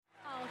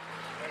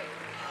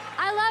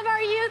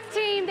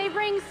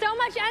So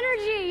much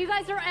energy. You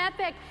guys are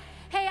epic.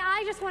 Hey,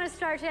 I just want to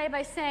start today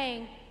by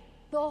saying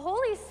the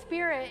Holy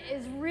Spirit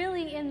is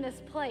really in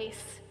this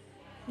place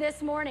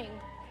this morning.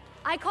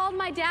 I called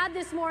my dad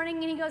this morning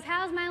and he goes,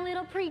 how's my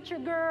little preacher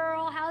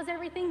girl? How's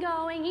everything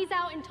going? He's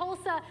out in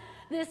Tulsa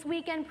this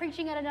weekend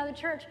preaching at another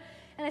church.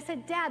 And I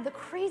said, Dad, the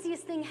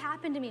craziest thing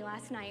happened to me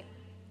last night.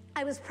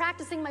 I was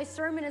practicing my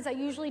sermon as I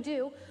usually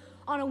do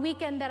on a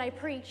weekend that I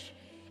preach.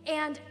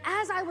 And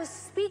as I was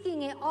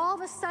speaking it, all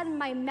of a sudden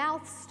my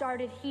mouth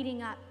started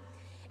heating up.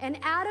 And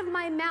out of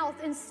my mouth,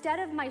 instead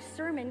of my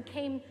sermon,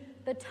 came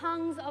the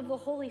tongues of the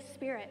Holy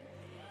Spirit.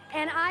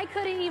 And I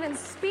couldn't even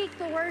speak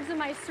the words of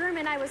my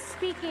sermon. I was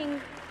speaking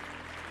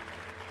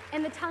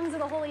in the tongues of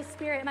the Holy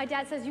Spirit. And my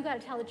dad says, you got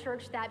to tell the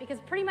church that, because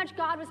pretty much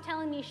God was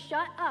telling me,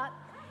 shut up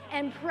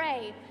and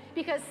pray,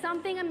 because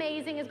something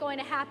amazing is going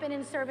to happen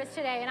in service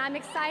today. And I'm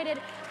excited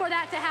for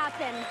that to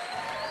happen.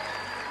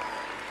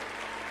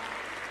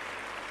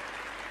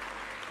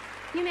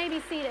 You may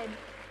be seated.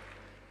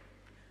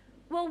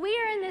 Well, we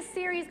are in this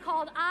series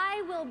called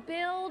I Will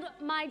Build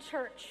My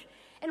Church.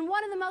 And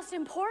one of the most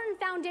important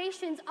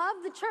foundations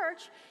of the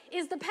church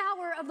is the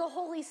power of the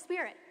Holy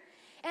Spirit.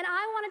 And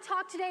I want to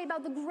talk today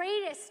about the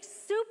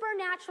greatest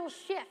supernatural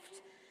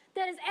shift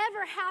that has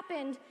ever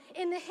happened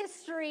in the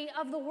history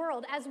of the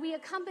world as we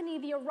accompany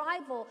the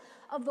arrival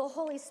of the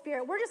Holy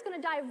Spirit. We're just going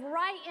to dive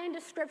right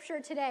into Scripture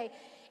today.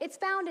 It's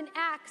found in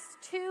Acts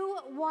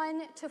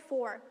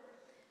 2:1-4.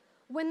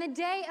 When the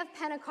day of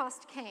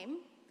Pentecost came,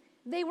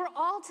 they were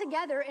all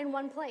together in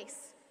one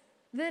place,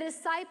 the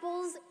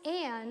disciples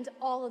and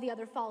all of the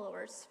other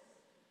followers.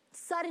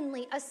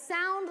 Suddenly, a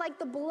sound like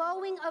the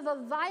blowing of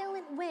a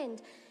violent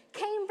wind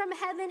came from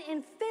heaven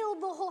and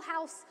filled the whole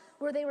house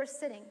where they were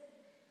sitting.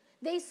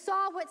 They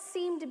saw what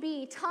seemed to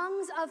be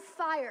tongues of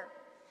fire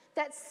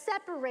that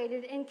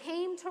separated and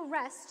came to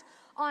rest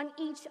on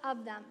each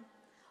of them.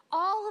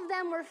 All of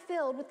them were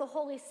filled with the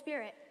Holy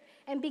Spirit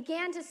and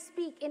began to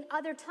speak in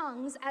other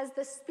tongues as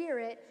the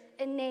Spirit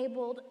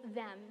enabled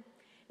them.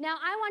 Now,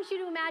 I want you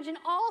to imagine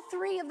all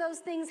three of those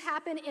things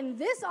happen in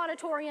this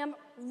auditorium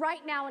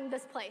right now in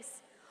this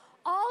place.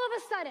 All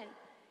of a sudden,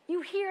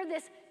 you hear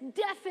this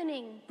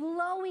deafening,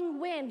 blowing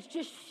wind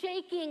just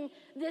shaking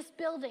this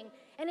building.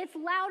 And it's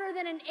louder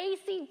than an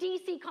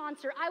AC/DC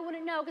concert. I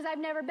wouldn't know because I've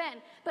never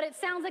been, but it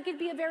sounds like it'd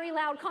be a very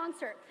loud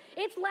concert.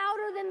 It's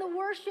louder than the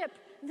worship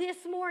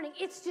this morning.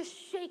 It's just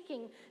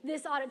shaking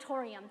this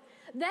auditorium.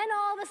 Then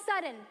all of a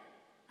sudden,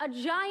 a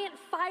giant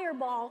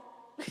fireball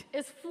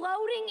is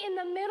floating in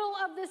the middle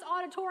of this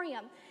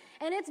auditorium.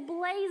 And it's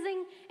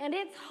blazing and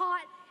it's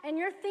hot. And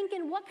you're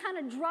thinking, what kind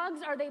of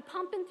drugs are they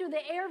pumping through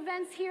the air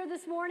vents here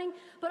this morning?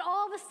 But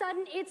all of a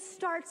sudden, it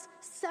starts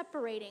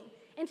separating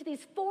into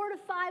these 4 to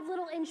 5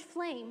 little inch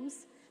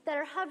flames that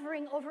are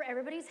hovering over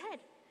everybody's head.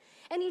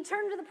 And you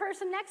turn to the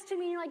person next to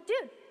me and you're like,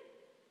 dude,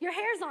 your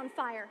hair's on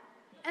fire.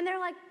 And they're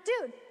like,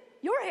 dude,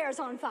 your hair's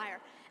on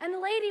fire. And the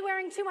lady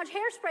wearing too much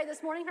hairspray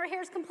this morning, her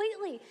hair's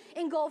completely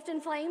engulfed in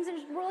flames,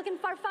 and we're looking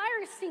for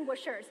fire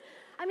extinguishers.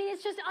 I mean,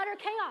 it's just utter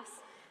chaos.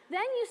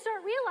 Then you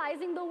start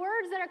realizing the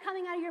words that are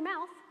coming out of your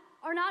mouth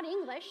are not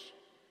English.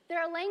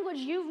 They're a language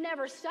you've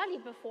never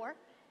studied before.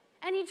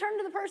 And you turn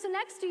to the person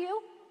next to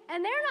you,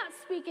 and they're not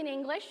speaking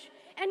English,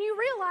 and you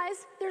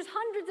realize there's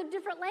hundreds of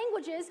different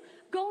languages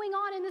going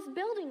on in this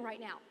building right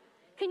now.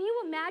 Can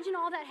you imagine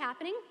all that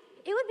happening?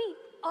 It would be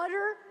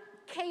utter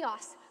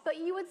chaos. But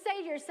you would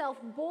say to yourself,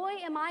 boy,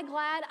 am I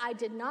glad I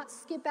did not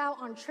skip out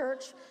on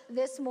church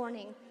this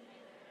morning.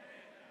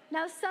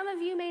 Now, some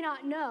of you may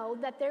not know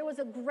that there was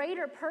a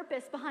greater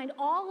purpose behind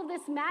all of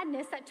this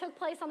madness that took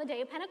place on the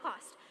day of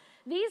Pentecost.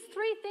 These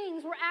three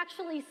things were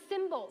actually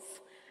symbols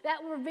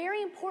that were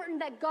very important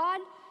that God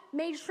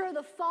made sure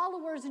the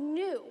followers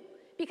knew,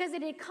 because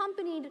it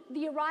accompanied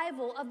the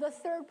arrival of the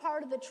third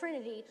part of the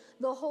Trinity,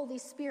 the Holy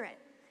Spirit.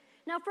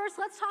 Now, first,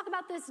 let's talk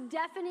about this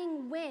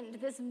deafening wind,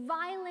 this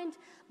violent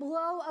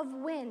blow of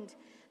wind.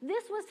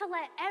 This was to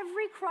let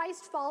every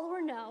Christ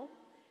follower know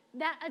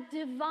that a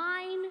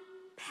divine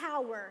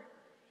power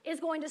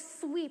is going to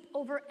sweep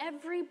over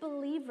every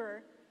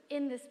believer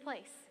in this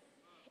place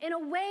in a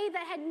way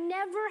that had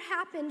never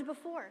happened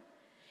before.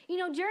 You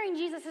know, during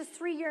Jesus'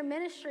 3-year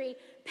ministry,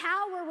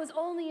 power was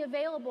only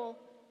available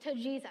to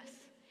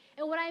Jesus.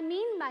 And what I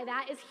mean by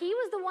that is he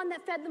was the one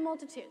that fed the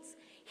multitudes.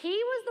 He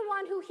was the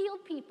one who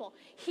healed people.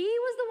 He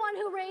was the one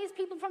who raised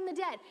people from the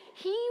dead.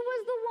 He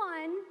was the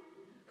one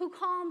who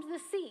calmed the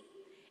sea.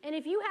 And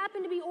if you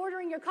happen to be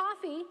ordering your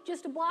coffee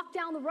just a block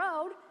down the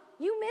road,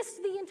 you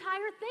missed the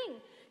entire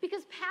thing,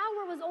 because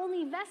power was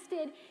only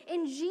vested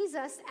in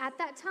Jesus at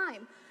that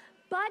time.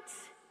 But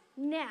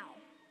now,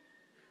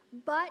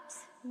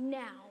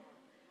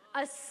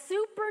 a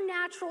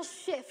supernatural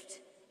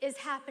shift is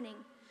happening.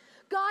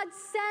 God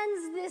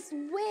sends this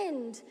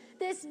wind,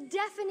 this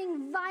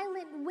deafening,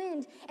 violent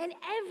wind, and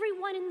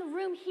everyone in the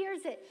room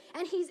hears it.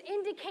 And he's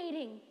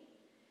indicating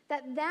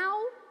that thou,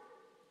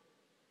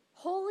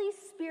 Holy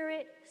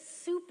Spirit,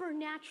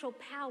 supernatural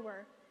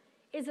power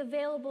is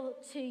available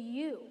to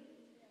you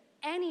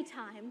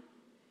anytime,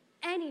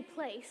 any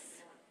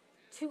place,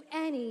 to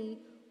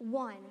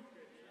anyone.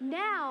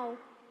 Now,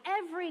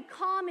 every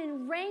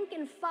common rank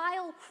and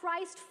file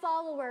Christ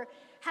follower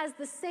has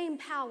the same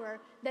power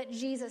that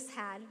Jesus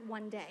had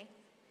one day.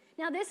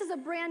 Now, this is a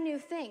brand new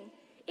thing.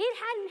 It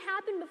hadn't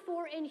happened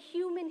before in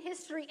human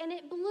history, and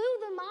it blew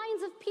the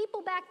minds of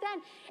people back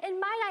then. And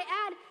might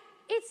I add,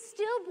 it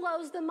still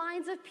blows the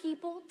minds of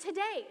people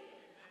today.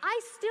 I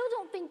still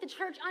don't think the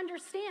church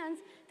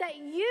understands that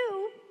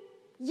you,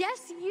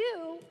 yes,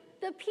 you,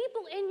 the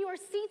people in your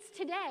seats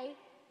today,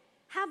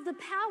 have the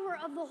power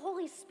of the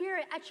Holy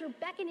Spirit at your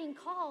beckoning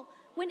call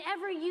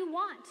whenever you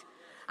want.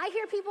 I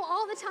hear people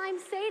all the time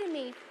say to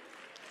me,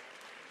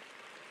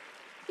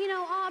 you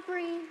know,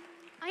 Aubrey,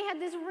 I had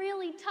this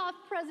really tough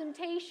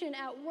presentation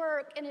at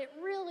work, and it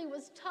really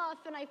was tough,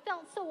 and I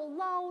felt so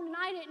alone, and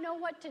I didn't know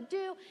what to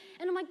do.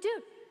 And I'm like,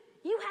 dude,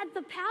 you had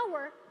the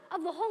power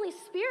of the Holy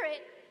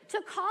Spirit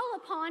to call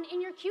upon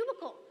in your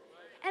cubicle.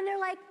 And they're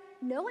like,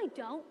 no, I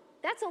don't.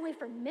 That's only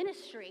for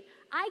ministry.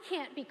 I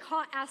can't be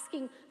caught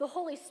asking the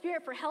Holy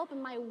Spirit for help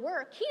in my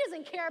work. He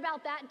doesn't care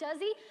about that, does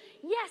he?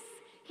 Yes,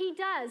 he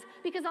does,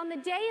 because on the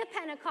day of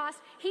Pentecost,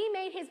 he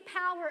made his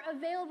power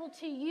available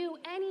to you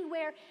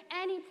anywhere,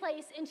 any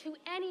place, and to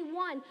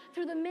anyone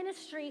through the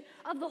ministry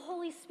of the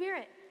Holy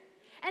Spirit.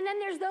 And then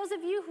there's those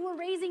of you who are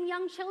raising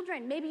young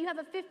children. Maybe you have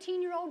a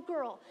 15-year-old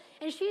girl,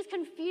 and she's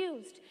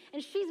confused,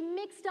 and she's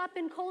mixed up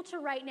in culture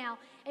right now,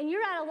 and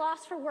you're at a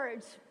loss for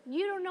words.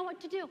 You don't know what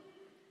to do.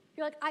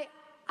 You're like,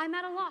 I'm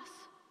at a loss.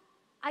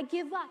 I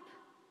give up.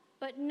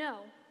 But no,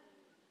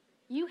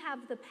 you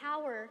have the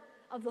power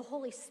of the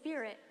Holy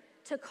Spirit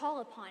to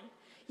call upon.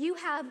 You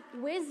have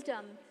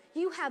wisdom.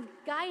 You have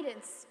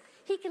guidance.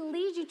 He can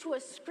lead you to a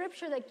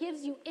scripture that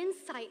gives you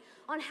insight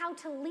on how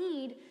to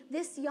lead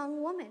this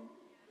young woman.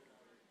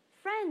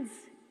 Friends,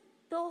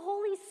 the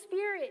Holy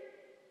Spirit,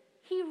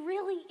 he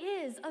really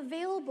is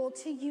available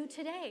to you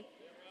today.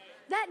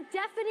 That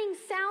deafening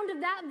sound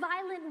of that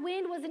violent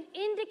wind was an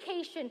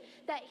indication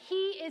that he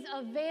is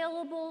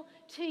available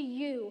to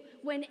you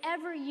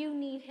whenever you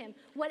need him,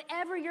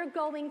 whatever you're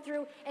going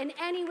through, and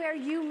anywhere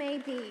you may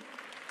be.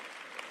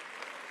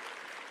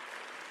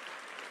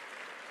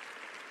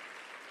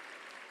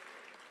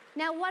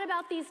 Now, what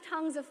about these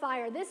tongues of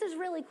fire? This is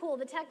really cool.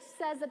 The text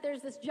says that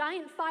there's this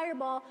giant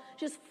fireball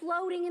just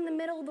floating in the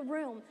middle of the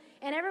room,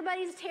 and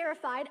everybody's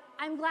terrified.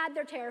 I'm glad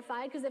they're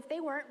terrified, because if they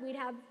weren't, we'd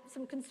have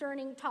some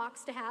concerning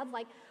talks to have,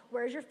 like,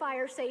 where's your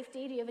fire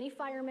safety? Do you have any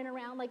firemen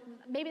around? Like,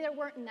 maybe there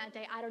weren't in that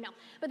day. I don't know.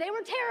 But they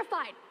were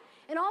terrified.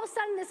 And all of a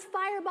sudden, this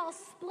fireball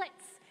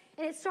splits,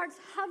 and it starts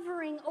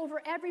hovering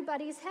over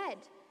everybody's head.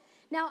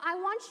 Now, I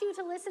want you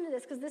to listen to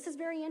this, because this is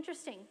very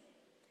interesting.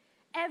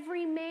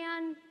 Every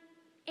man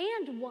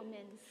and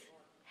woman's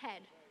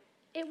head.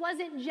 It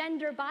wasn't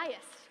gender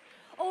biased.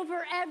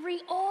 Over every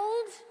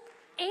old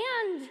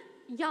and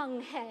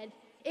young head.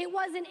 It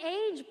wasn't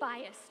age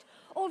biased.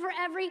 Over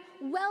every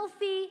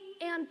wealthy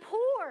and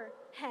poor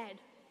head.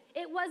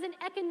 It wasn't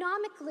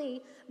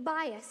economically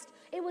biased.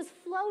 It was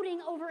floating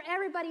over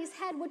everybody's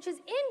head, which is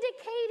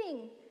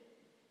indicating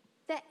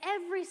that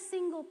every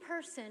single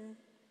person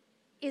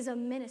is a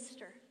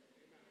minister.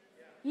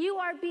 You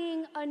are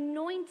being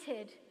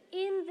anointed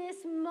in this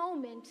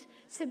moment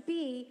to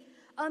be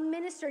a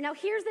minister. Now,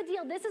 here's the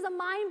deal. This is a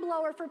mind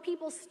blower for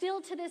people still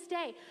to this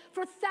day.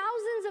 For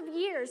thousands of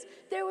years,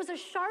 there was a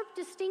sharp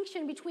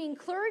distinction between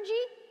clergy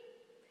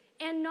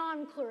and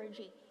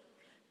non-clergy.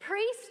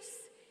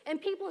 Priests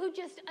and people who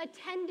just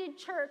attended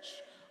church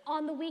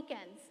on the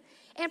weekends.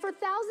 And for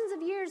thousands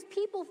of years,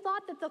 people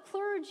thought that the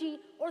clergy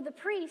or the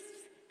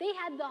priests, they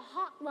had the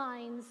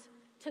hotlines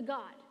to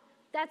God.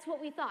 That's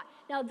what we thought.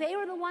 Now, they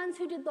were the ones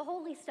who did the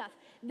holy stuff.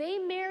 They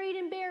married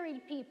and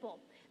buried people.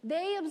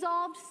 They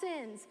absolved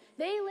sins.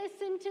 They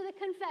listened to the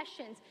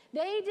confessions.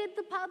 They did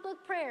the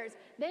public prayers.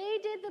 They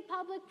did the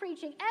public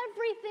preaching.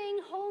 Everything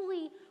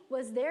holy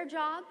was their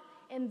job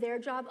and their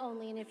job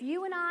only. And if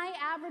you and I,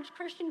 average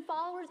Christian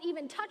followers,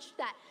 even touched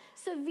that,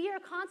 severe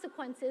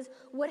consequences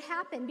would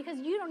happen, because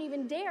you don't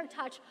even dare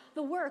touch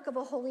the work of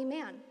a holy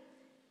man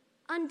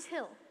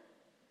until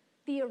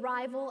the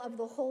arrival of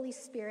the Holy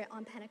Spirit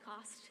on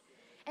Pentecost.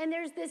 And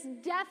there's this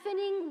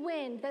deafening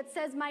wind that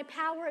says, my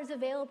power is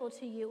available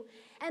to you.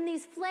 And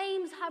these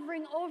flames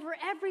hovering over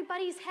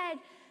everybody's head,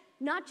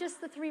 not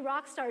just the three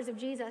rock stars of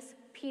Jesus,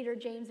 Peter,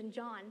 James, and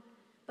John,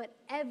 but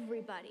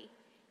everybody,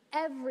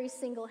 every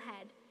single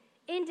head,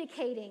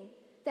 indicating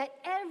that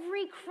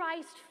every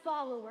Christ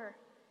follower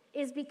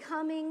is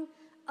becoming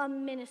a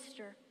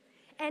minister.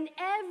 And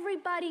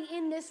everybody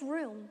in this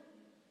room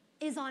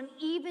is on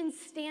even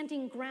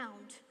standing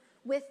ground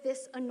with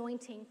this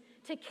anointing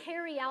to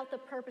carry out the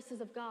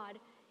purposes of God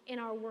in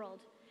our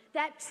world.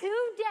 That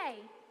today,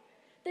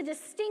 the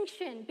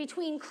distinction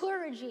between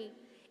clergy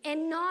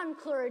and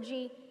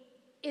non-clergy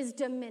is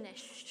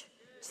diminished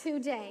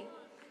today.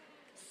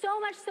 So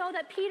much so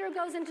that Peter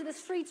goes into the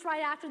streets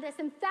right after this,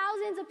 and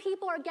thousands of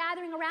people are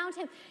gathering around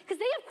him because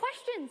they have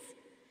questions.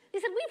 They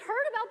said, we've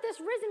heard about this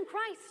risen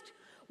Christ.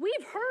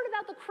 We've heard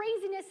about the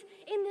craziness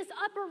in this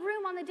upper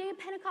room on the day of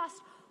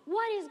Pentecost.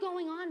 What is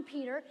going on,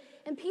 Peter?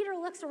 And Peter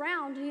looks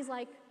around and he's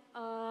like,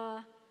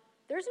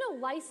 there's no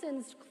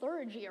licensed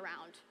clergy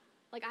around.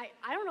 Like,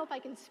 I don't know if I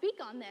can speak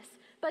on this.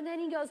 But then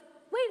he goes,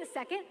 wait a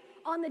second.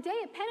 On the day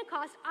of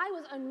Pentecost, I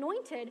was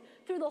anointed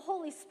through the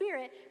Holy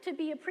Spirit to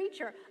be a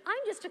preacher. I'm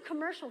just a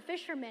commercial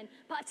fisherman,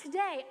 but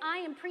today I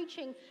am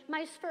preaching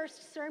my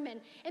first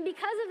sermon. And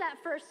because of that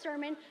first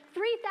sermon,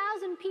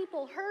 3,000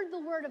 people heard the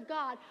word of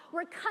God,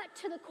 were cut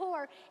to the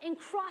core, and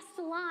crossed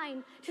the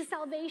line to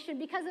salvation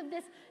because of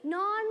this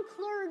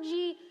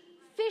non-clergy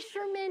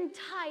fisherman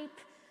type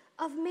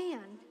of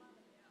man.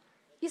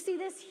 You see,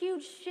 this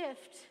huge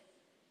shift,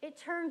 it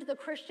turned the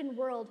Christian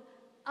world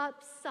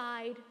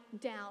upside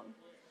down.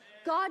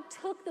 God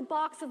took the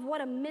box of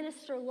what a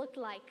minister looked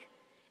like,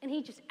 and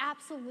he just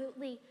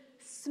absolutely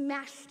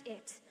smashed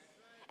it.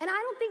 And I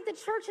don't think the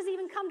church has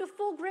even come to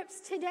full grips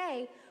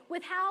today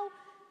with how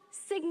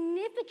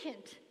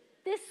significant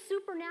this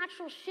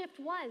supernatural shift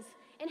was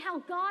and how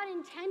God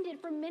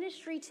intended for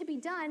ministry to be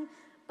done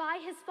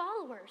by his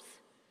followers.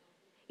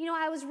 You know,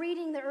 I was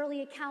reading the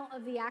early account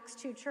of the Acts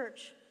 2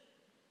 church,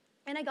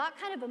 and I got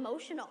kind of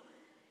emotional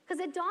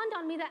because it dawned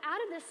on me that out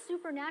of this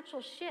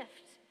supernatural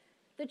shift,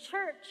 the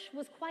church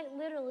was quite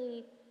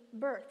literally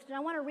birthed. And I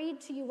want to read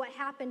to you what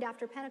happened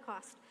after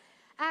Pentecost.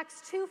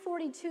 Acts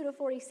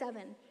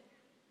 2:42-47.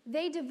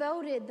 They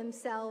devoted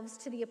themselves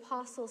to the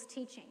apostles'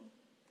 teaching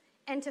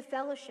and to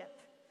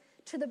fellowship,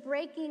 to the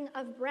breaking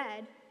of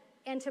bread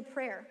and to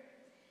prayer.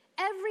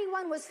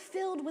 Everyone was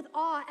filled with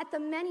awe at the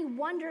many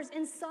wonders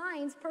and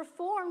signs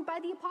performed by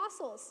the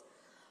apostles.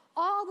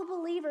 All the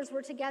believers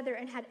were together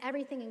and had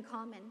everything in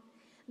common.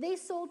 They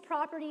sold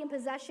property and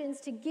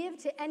possessions to give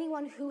to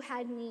anyone who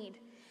had need.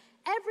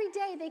 Every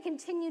day they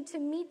continued to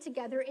meet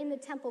together in the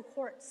temple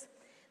courts.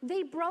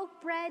 They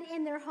broke bread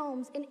in their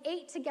homes and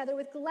ate together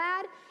with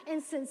glad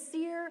and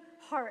sincere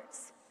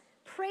hearts,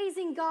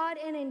 praising God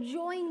and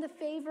enjoying the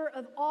favor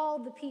of all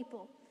the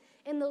people.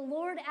 And the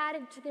Lord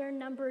added to their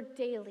number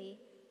daily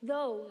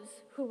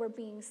those who were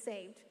being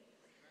saved.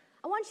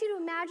 I want you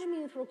to imagine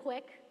me real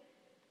quick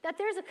that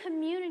there's a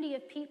community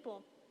of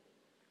people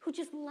who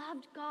just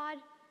loved God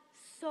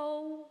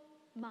so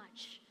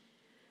much.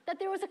 That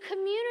there was a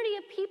community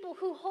of people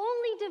who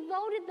wholly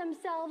devoted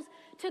themselves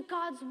to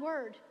God's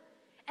word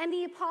and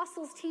the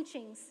apostles'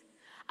 teachings.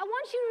 I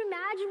want you to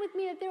imagine with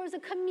me that there was a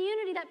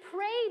community that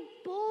prayed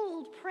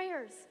bold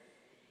prayers,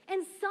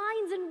 and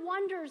signs and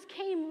wonders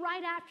came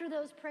right after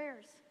those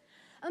prayers.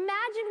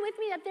 Imagine with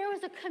me that there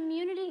was a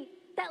community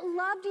that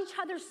loved each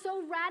other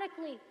so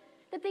radically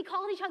that they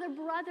called each other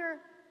brother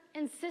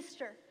and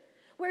sister,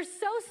 where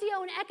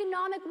socio and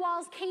economic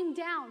walls came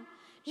down,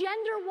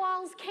 gender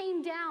walls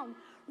came down,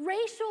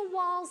 racial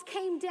walls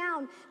came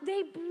down.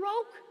 They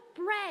broke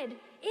bread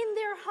in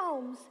their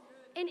homes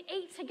and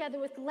ate together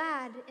with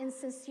glad and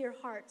sincere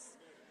hearts,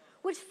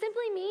 which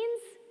simply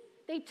means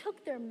they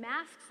took their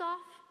masks off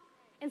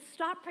and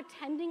stopped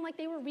pretending like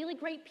they were really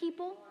great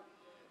people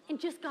and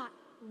just got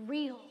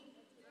real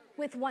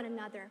with one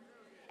another.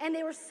 And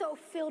they were so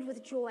filled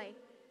with joy.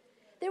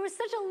 There was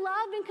such a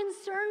love and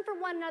concern for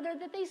one another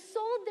that they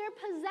sold their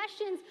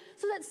possessions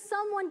so that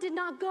someone did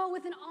not go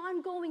with an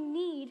ongoing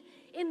need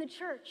in the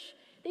church.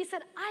 They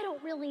said, I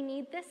don't really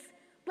need this.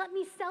 Let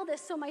me sell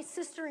this so my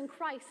sister in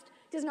Christ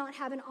does not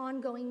have an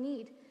ongoing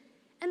need.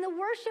 And the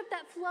worship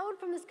that flowed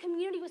from this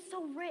community was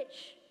so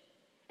rich,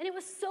 and it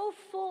was so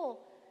full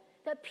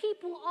that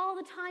people all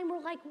the time were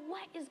like,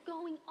 what is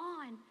going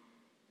on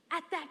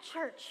at that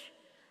church?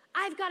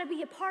 I've got to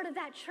be a part of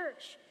that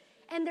church.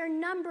 And their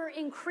number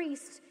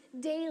increased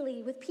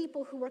daily with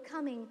people who were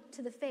coming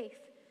to the faith.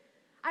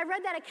 I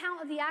read that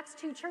account of the Acts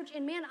 2 church,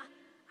 and man,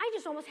 I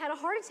just almost had a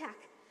heart attack.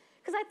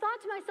 Because I thought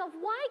to myself,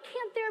 why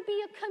can't there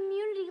be a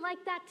community like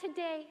that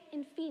today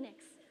in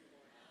Phoenix?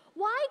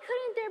 Why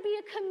couldn't there be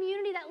a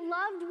community that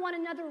loved one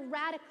another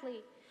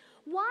radically?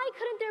 Why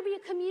couldn't there be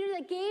a community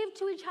that gave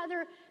to each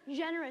other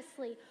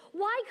generously?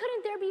 Why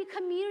couldn't there be a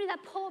community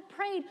that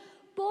prayed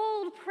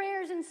bold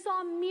prayers and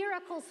saw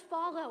miracles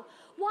follow?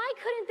 Why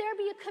couldn't there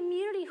be a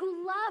community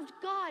who loved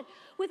God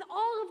with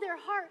all of their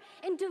heart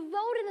and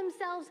devoted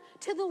themselves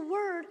to the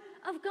Word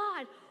of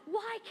God?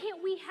 Why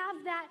can't we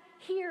have that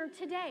here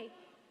today?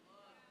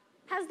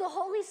 Has the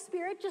Holy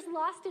Spirit just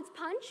lost its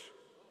punch?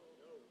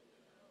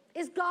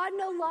 Is God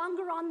no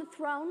longer on the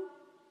throne?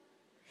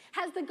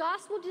 Has the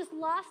gospel just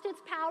lost its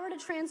power to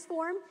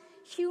transform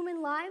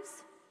human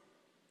lives?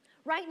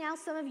 Right now,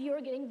 some of you are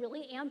getting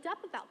really amped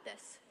up about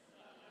this.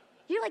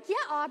 You're like, yeah,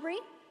 Aubrey,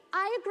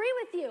 I agree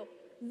with you.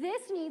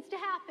 This needs to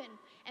happen.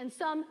 And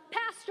some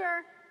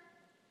pastor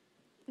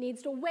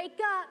needs to wake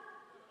up,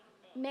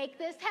 make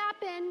this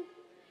happen.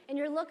 And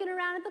you're looking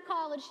around at the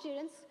college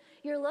students.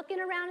 You're looking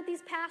around at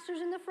these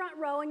pastors in the front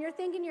row, and you're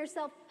thinking to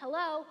yourself,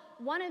 hello,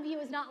 one of you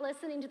is not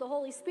listening to the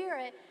Holy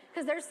Spirit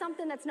because there's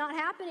something that's not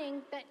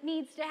happening that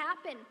needs to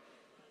happen.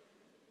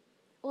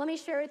 Well, let me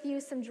share with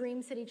you some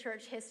Dream City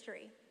Church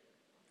history.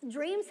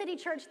 Dream City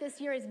Church this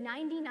year is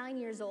 99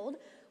 years old.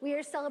 We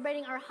are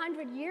celebrating our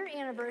 100-year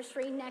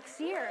anniversary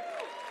next year,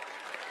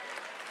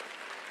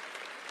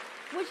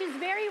 which is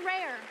very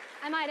rare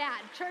I might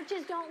add.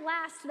 Churches don't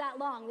last that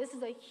long. This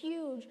is a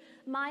huge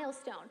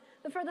milestone.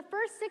 But for the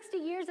first 60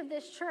 years of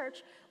this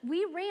church,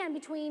 we ran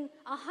between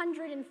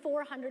 100 and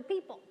 400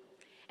 people.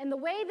 And the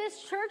way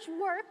this church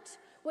worked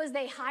was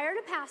they hired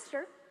a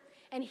pastor,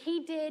 and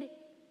he did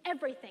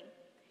everything.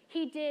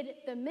 He did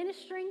the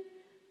ministering,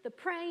 the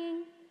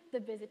praying, the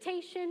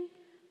visitation,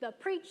 the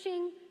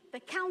preaching, the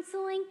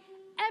counseling,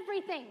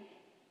 everything.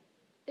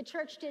 The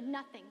church did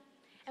nothing.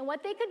 And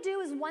what they could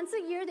do is once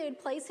a year, they would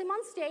place him on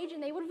stage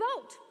and they would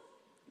vote.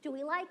 Do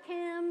we like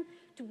him?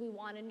 Do we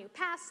want a new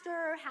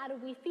pastor? How do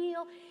we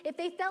feel? If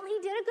they felt he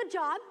did a good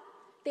job,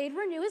 they'd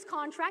renew his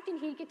contract and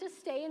he'd get to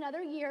stay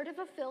another year to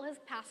fulfill his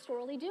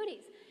pastorally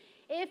duties.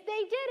 If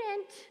they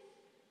didn't,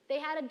 they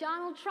had a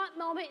Donald Trump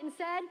moment and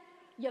said,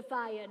 "You're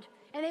fired."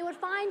 And they would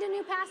find a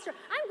new pastor.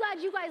 I'm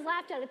glad you guys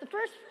laughed at it. The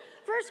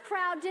first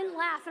crowd didn't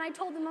laugh, and I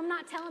told them I'm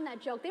not telling that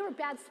joke. They were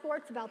bad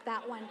sports about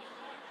that one.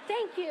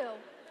 Thank you.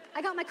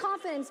 I got my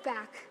confidence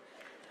back.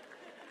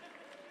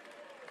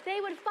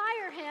 They would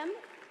fire him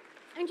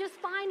and just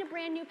find a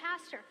brand new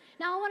pastor.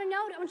 Now I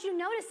want you to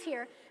notice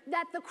here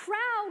that the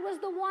crowd was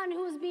the one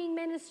who was being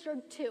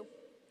ministered to.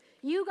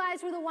 You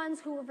guys were the ones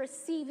who were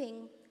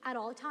receiving at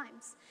all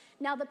times.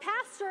 Now the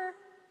pastor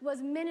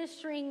was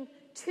ministering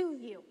to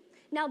you.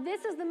 Now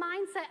this is the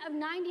mindset of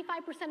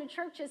 95% of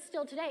churches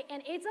still today,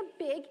 and it's a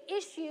big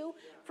issue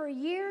for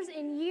years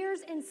and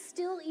years and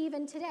still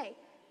even today.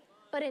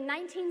 But in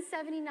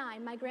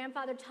 1979, my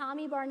grandfather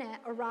Tommy Barnett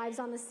arrives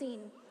on the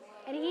scene.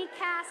 And he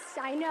cast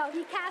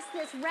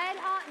this red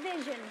hot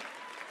vision.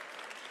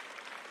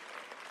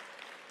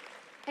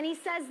 And he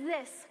says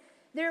this: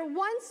 there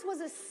once was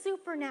a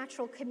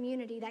supernatural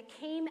community that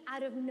came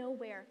out of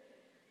nowhere,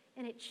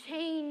 and it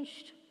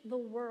changed the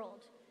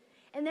world.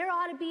 And there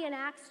ought to be an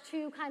Acts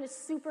 2 kind of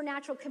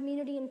supernatural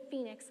community in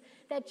Phoenix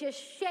that just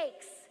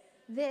shakes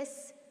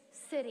this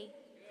city.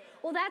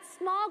 Well, that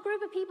small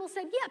group of people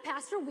said, "Yeah,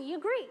 Pastor, we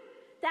agree.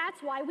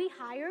 That's why we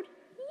hired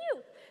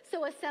you.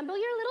 So assemble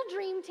your little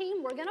dream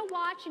team. We're going to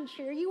watch and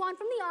cheer you on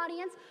from the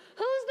audience.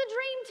 Who's the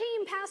dream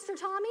team, Pastor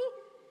Tommy?"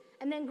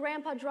 And then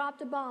Grandpa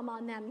dropped a bomb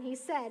on them. He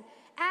said,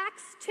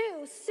 Acts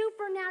 2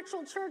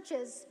 supernatural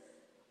churches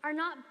are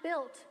not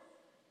built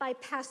by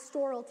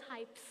pastoral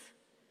types.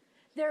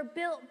 They're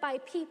built by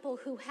people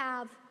who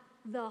have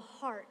the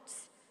heart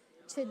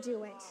to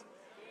do it.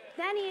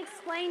 Then he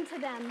explained to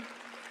them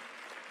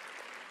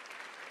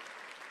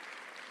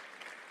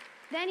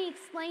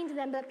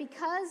that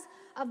because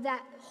of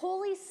that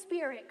Holy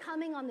Spirit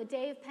coming on the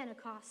day of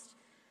Pentecost,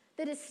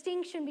 the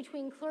distinction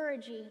between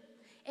clergy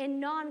and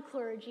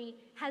non-clergy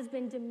has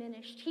been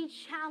diminished. He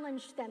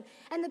challenged them.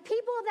 And the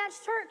people of that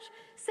church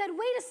said,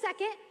 "Wait a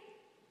second,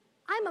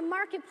 I'm a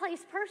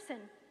marketplace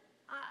person.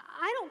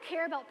 I don't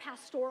care about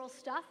pastoral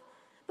stuff,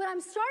 but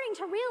I'm starting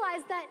to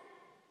realize that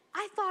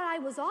I thought I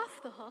was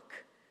off the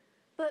hook,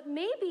 but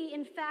maybe,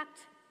 in fact,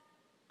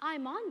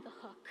 I'm on the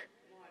hook,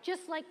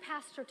 just like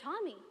Pastor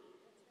Tommy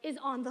is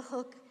on the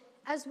hook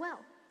as well."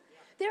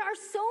 There are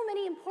so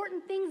many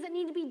important things that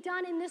need to be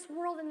done in this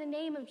world in the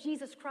name of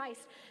Jesus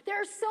Christ.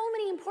 There are so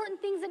many important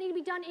things that need to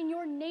be done in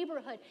your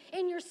neighborhood,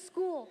 in your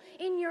school,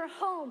 in your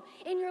home,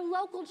 in your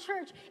local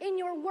church, in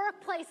your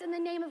workplace in the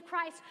name of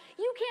Christ.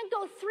 You can't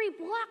go 3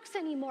 blocks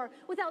anymore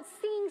without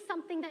seeing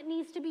something that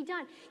needs to be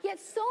done. Yet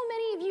so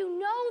many of you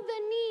know the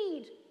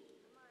need,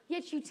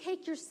 yet you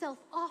take yourself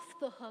off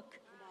the hook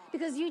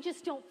because you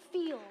just don't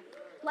feel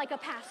like a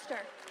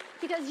pastor,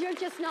 because you're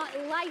just not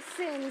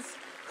licensed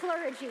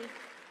clergy.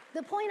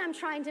 The point I'm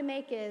trying to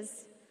make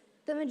is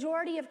the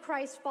majority of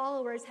Christ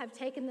followers have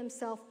taken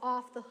themselves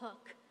off the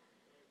hook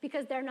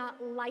because they're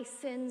not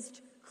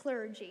licensed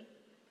clergy.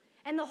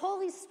 And the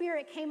Holy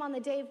Spirit came on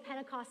the day of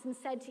Pentecost and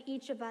said to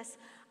each of us,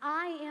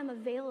 "I am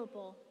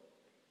available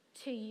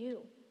to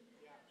you.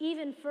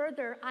 Even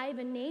further, I've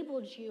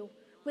enabled you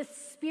with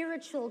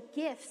spiritual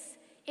gifts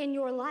in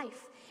your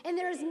life." And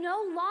there is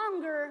no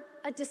longer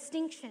a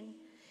distinction.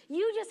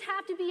 You just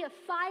have to be a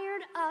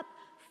fired up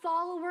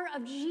follower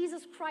of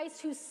Jesus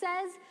Christ who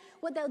says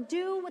what they'll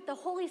do, what the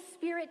Holy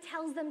Spirit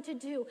tells them to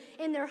do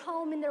in their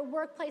home, in their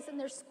workplace, in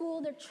their school,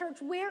 their church,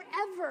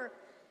 wherever.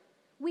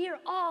 We are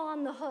all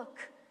on the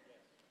hook.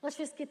 Let's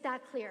just get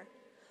that clear.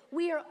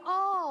 We are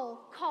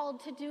all called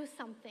to do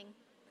something.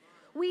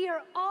 We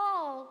are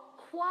all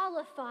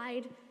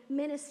qualified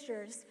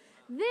ministers.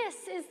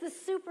 This is the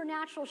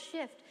supernatural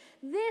shift.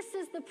 This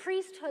is the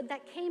priesthood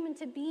that came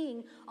into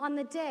being on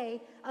the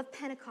day of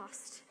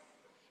Pentecost.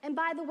 And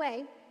by the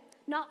way,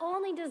 not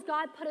only does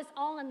God put us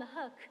all on the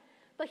hook,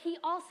 but he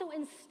also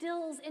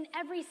instills in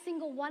every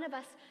single one of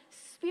us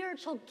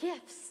spiritual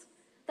gifts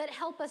that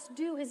help us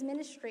do his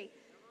ministry.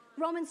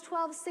 Romans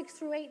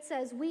 12:6-8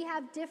 says, "We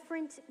have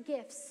different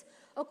gifts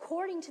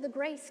according to the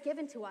grace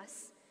given to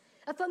us.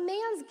 If a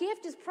man's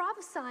gift is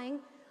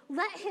prophesying,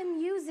 let him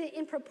use it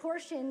in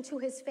proportion to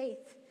his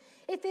faith.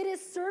 If it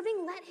is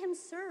serving, let him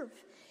serve.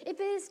 If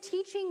it is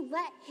teaching,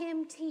 let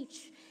him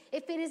teach.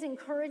 If it is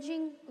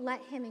encouraging,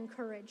 let him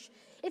encourage.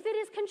 If it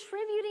is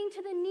contributing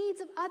to the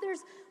needs of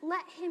others,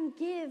 let him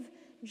give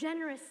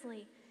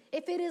generously.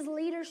 If it is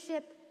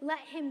leadership, let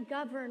him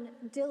govern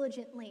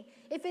diligently.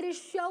 If it is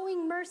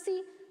showing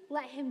mercy,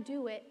 let him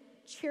do it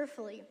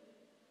cheerfully.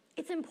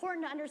 It's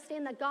important to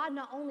understand that God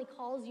not only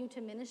calls you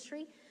to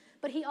ministry,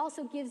 but he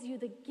also gives you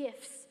the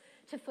gifts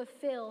to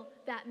fulfill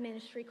that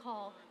ministry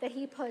call that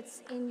he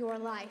puts in your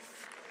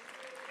life.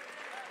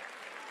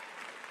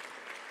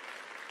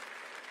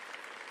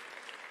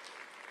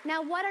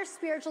 Now, what are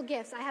spiritual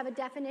gifts? I have a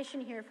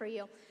definition here for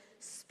you.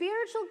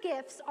 Spiritual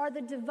gifts are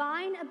the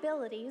divine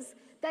abilities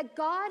that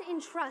God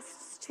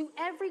entrusts to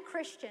every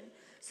Christian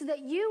so that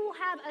you will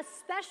have a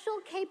special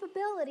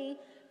capability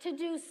to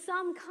do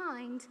some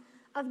kind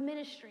of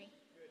ministry.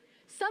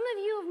 Some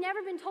of you have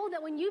never been told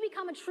that when you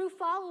become a true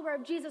follower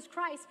of Jesus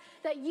Christ,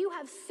 that you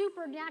have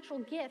supernatural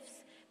gifts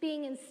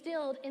being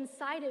instilled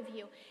inside of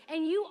you.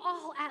 And you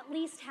all at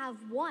least have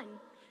one.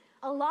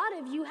 A lot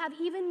of you have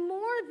even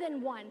more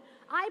than one.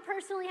 I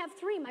personally have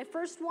 3. My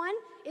first one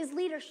is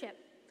leadership.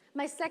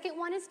 My second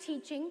one is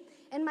teaching.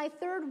 And my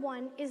third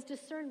one is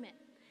discernment.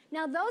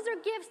 Now, those are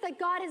gifts that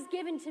God has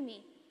given to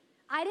me.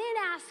 I didn't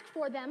ask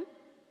for them.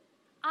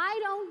 I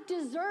don't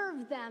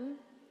deserve them,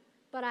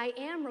 but I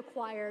am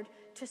required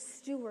to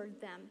steward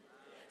them.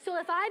 So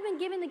if I've been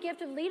given the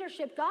gift of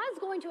leadership, God's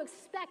going to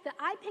expect that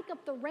I pick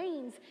up the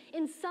reins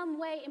in some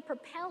way and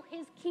propel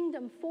his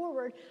kingdom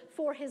forward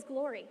for his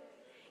glory.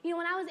 You know,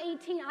 when I was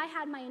 18, I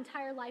had my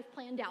entire life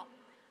planned out.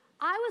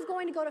 I was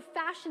going to go to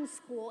fashion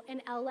school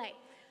in LA.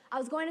 I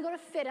was going to go to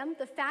FITM,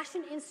 the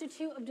Fashion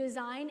Institute of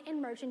Design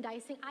and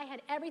Merchandising. I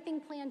had everything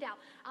planned out.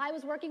 I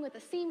was working with a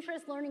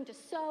seamstress, learning to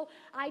sew.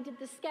 I did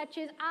the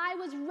sketches. I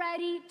was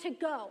ready to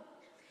go.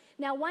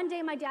 Now, one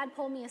day my dad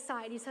pulled me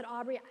aside. He said,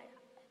 Aubrey,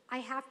 I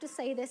have to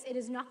say this. It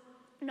is not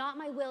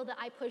my will that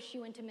I push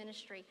you into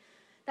ministry.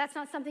 That's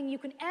not something you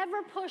can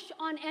ever push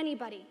on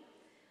anybody.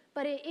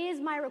 But it is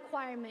my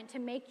requirement to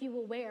make you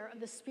aware of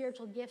the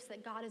spiritual gifts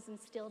that God has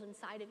instilled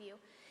inside of you.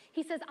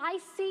 He says, I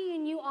see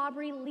in you,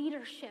 Aubrey,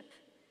 leadership.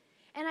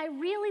 And I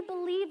really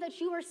believe that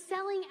you are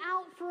selling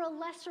out for a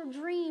lesser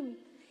dream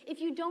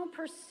if you don't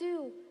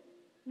pursue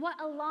what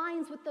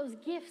aligns with those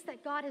gifts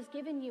that God has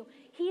given you.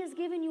 He has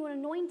given you an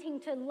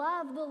anointing to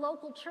love the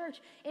local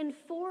church and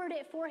forward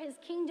it for his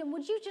kingdom.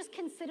 Would you just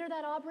consider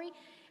that, Aubrey?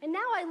 And now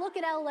I look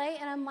at LA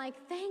and I'm like,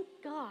 thank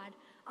God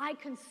I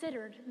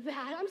considered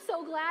that. I'm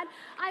so glad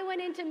I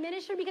went into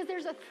ministry because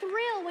there's a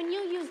thrill when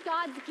you use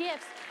God's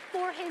gifts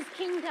for his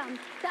kingdom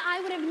that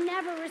I would have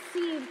never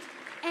received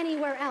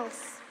anywhere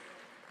else.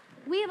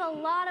 We have a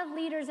lot of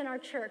leaders in our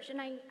church,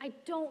 and I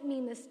don't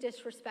mean this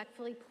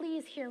disrespectfully.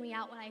 Please hear me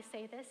out when I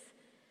say this.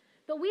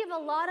 But we have a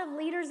lot of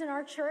leaders in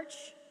our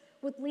church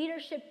with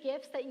leadership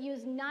gifts that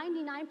use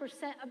 99%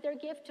 of their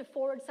gift to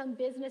forward some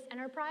business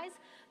enterprise,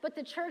 but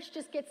the church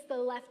just gets the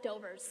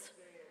leftovers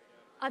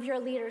of your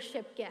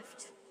leadership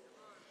gift.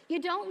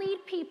 You don't lead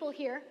people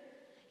here.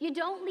 You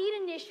don't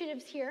lead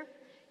initiatives here.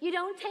 You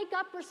don't take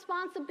up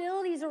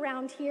responsibilities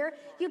around here.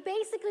 You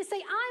basically say,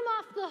 I'm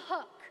off the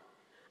hook.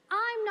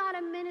 I'm not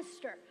a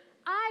minister.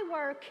 I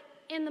work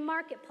in the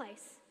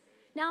marketplace.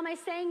 Now, am I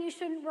saying you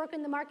shouldn't work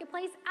in the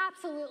marketplace?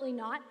 Absolutely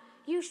not.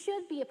 You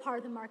should be a part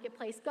of the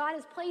marketplace. God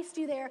has placed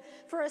you there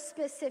for a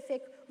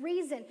specific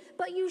reason.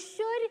 But you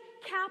should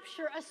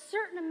capture a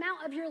certain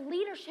amount of your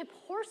leadership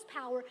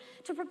horsepower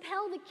to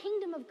propel the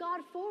kingdom of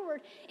God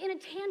forward in a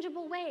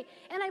tangible way.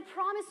 And I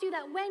promise you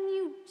that when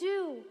you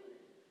do,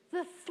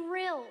 the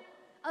thrill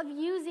of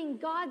using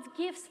God's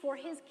gifts for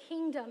his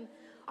kingdom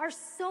are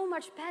so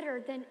much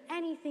better than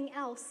anything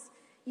else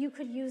you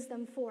could use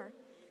them for.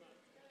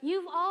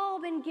 You've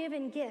all been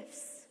given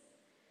gifts.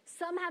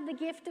 Some have the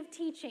gift of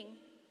teaching,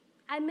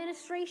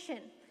 administration,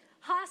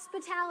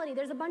 hospitality.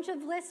 There's a bunch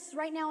of lists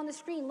right now on the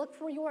screen. Look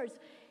for yours.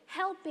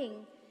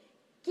 Helping,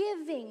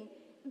 giving.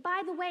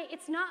 By the way,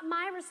 it's not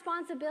my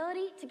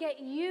responsibility to get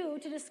you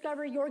to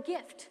discover your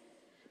gift.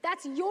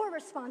 That's your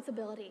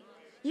responsibility.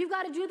 You've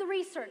got to do the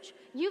research.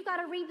 You've got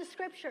to read the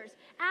scriptures.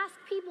 Ask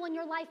people in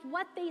your life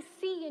what they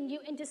see in you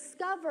and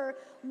discover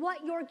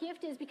what your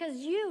gift is, because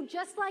you,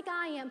 just like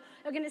I am,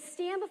 are going to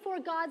stand before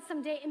God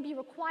someday and be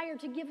required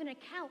to give an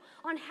account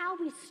on how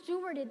we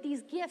stewarded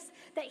these gifts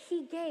that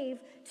he gave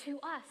to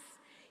us.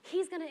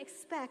 He's going to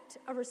expect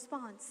a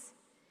response.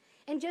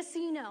 And just so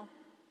you know,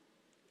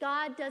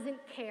 God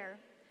doesn't care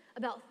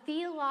about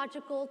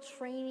theological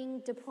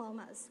training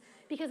diplomas,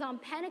 because on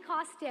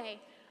Pentecost Day,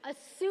 a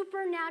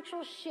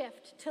supernatural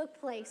shift took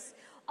place.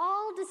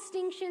 All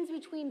distinctions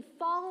between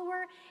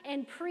follower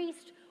and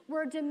priest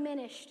were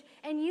diminished,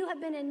 and you have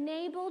been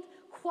enabled,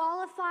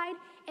 qualified,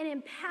 and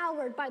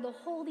empowered by the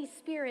Holy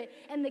Spirit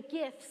and the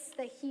gifts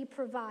that he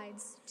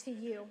provides to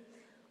you.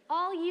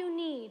 All you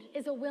need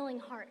is a willing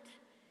heart,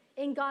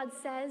 and God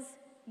says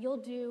you'll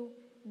do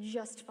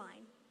just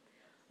fine.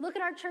 Look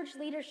at our church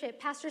leadership.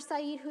 Pastor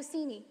Saeed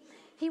Husseini.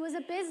 He was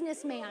a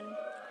businessman.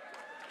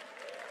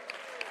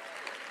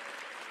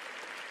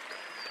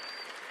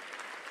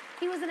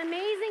 He was an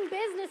amazing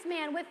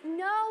businessman with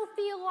no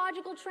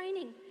theological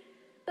training.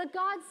 But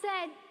God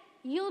said,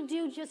 you'll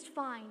do just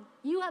fine.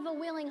 You have a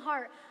willing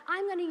heart.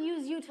 I'm going to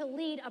use you to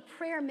lead a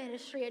prayer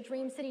ministry at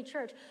Dream City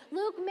Church.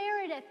 Luke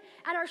Meredith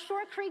at our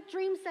Short Creek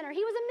Dream Center,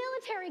 he was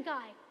a military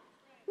guy.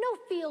 No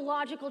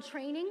theological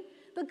training,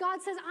 but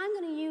God says, I'm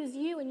going to use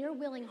you and your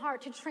willing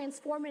heart to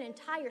transform an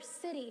entire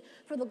city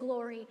for the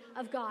glory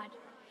of God.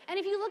 And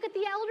if you look at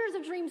the elders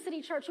of Dream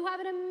City Church who have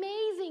an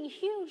amazing,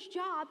 huge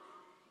job,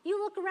 you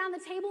look around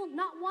the table,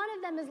 not one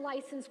of them is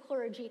licensed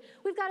clergy.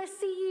 We've got a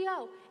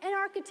CEO, an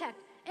architect,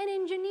 an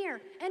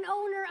engineer, an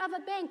owner of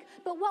a bank.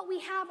 But what we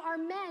have are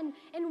men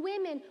and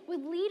women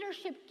with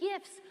leadership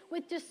gifts,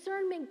 with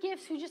discernment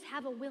gifts, who just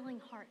have a willing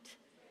heart.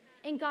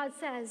 And God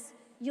says,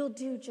 you'll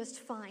do just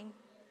fine.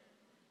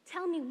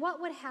 Tell me,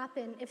 what would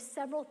happen if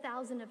several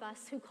thousand of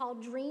us who call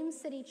Dream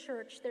City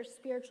Church their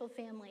spiritual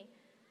family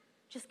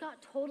just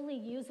got totally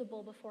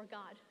usable before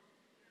God?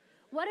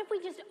 What if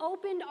we just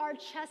opened our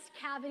chest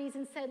cavities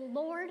and said,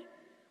 Lord,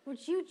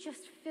 would you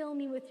just fill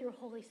me with your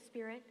Holy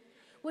Spirit?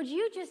 Would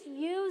you just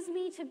use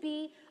me to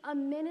be a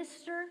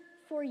minister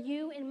for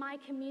you in my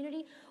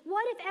community?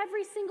 What if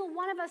every single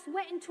one of us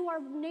went into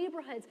our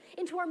neighborhoods,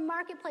 into our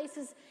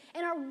marketplaces,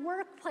 and our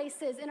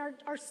workplaces, and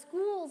our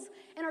schools,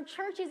 and our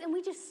churches, and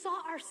we just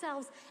saw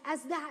ourselves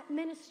as that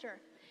minister?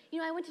 You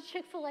know, I went to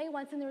Chick-fil-A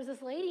once, and there was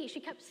this lady, she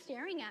kept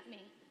staring at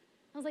me.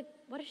 I was like,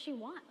 what does she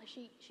want? Like,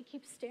 she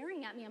keeps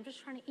staring at me. I'm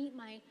just trying to eat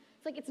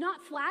it's like, it's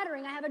not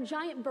flattering. I have a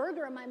giant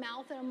burger in my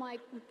mouth, and I'm like,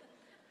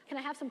 can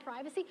I have some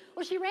privacy?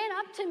 Well, she ran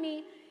up to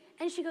me,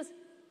 and she goes,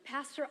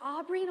 Pastor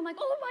Aubrey? And I'm like,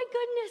 oh my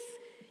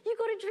goodness, you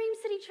go to Dream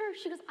City Church.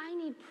 She goes, I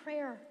need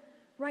prayer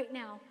right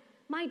now.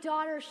 My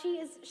daughter,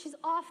 she's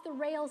off the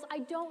rails. I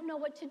don't know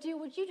what to do.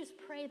 Would you just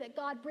pray that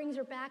God brings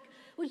her back?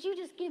 Would you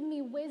just give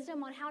me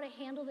wisdom on how to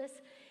handle this?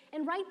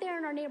 And right there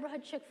in our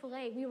neighborhood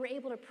Chick-fil-A, we were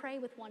able to pray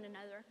with one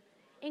another,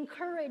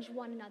 encourage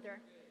one another,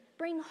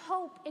 bring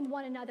hope in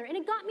one another. And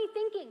it got me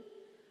thinking,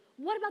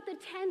 what about the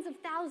tens of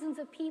thousands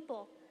of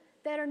people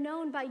that are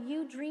known by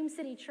you Dream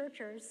City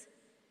Churchers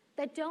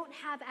that don't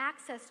have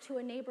access to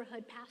a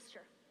neighborhood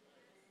pastor?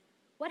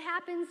 What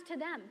happens to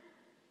them?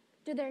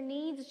 Do their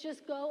needs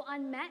just go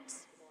unmet?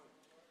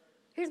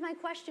 Here's my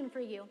question for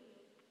you.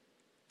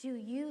 Do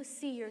you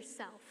see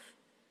yourself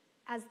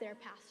as their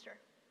pastor?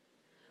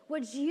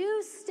 Would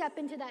you step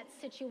into that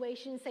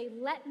situation and say,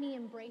 let me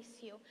embrace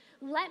you.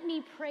 Let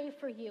me pray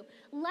for you.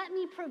 Let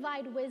me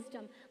provide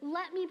wisdom.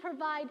 Let me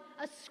provide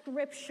a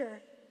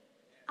scripture.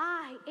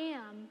 I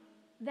am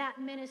that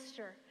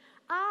minister.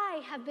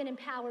 I have been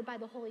empowered by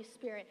the Holy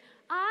Spirit.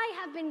 I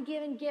have been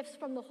given gifts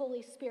from the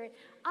Holy Spirit.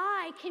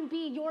 I can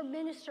be your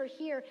minister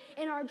here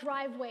in our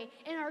driveway,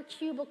 in our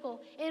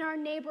cubicle, in our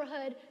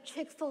neighborhood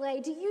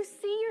Chick-fil-A. Do you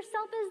see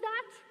yourself as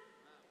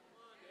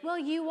that? Well,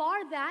 you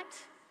are that.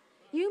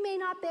 You may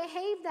not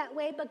behave that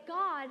way, but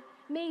God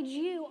made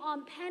you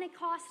on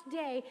Pentecost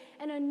Day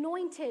an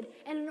anointed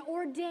and an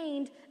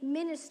ordained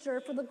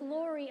minister for the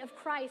glory of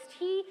Christ.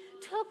 He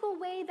took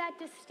away that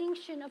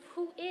distinction of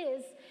who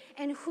is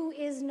and who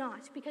is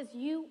not, because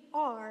you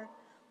are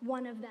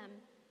one of them.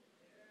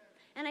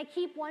 And I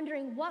keep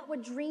wondering, what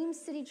would Dream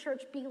City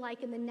Church be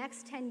like in the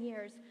next 10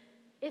 years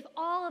if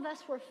all of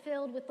us were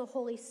filled with the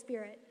Holy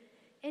Spirit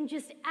and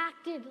just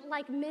acted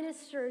like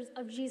ministers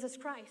of Jesus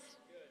Christ?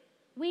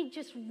 We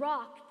just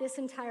rock this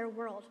entire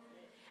world.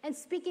 And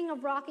speaking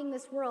of rocking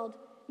this world,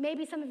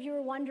 maybe some of you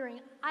are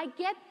wondering, I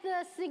get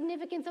the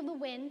significance of the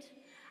wind,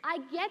 I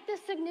get the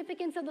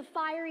significance of the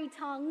fiery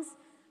tongues,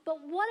 but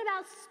what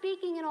about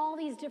speaking in all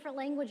these different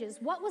languages?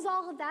 What was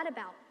all of that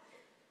about?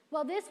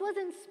 Well, this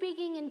wasn't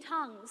speaking in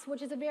tongues,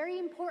 which is a very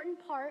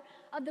important part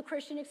of the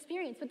Christian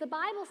experience. But the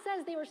Bible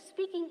says they were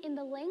speaking in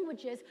the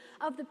languages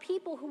of the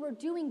people who were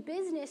doing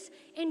business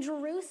in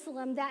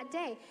Jerusalem that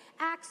day.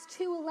 Acts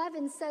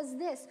 2:11 says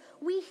this,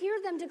 we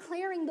hear them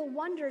declaring the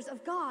wonders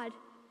of God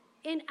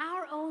in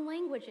our own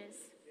languages.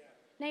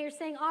 Now you're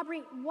saying,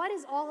 Aubrey, what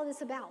is all of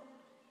this about?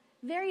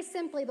 Very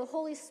simply, the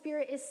Holy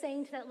Spirit is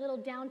saying to that little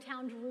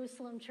downtown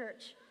Jerusalem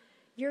church,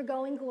 you're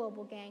going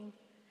global, gang.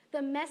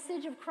 The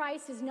message of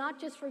Christ is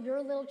not just for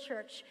your little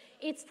church,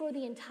 it's for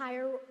the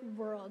entire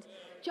world.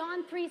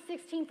 John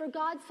 3:16, for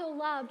God so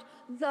loved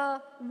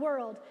the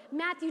world.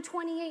 Matthew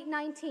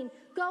 28:19,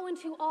 go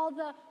into all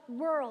the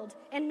world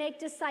and make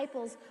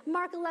disciples.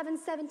 Mark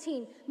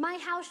 11:17, my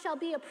house shall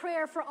be a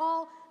prayer for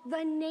all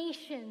the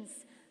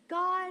nations.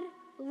 God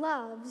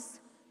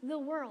loves the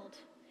world.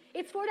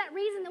 It's for that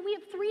reason that we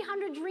have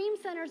 300 dream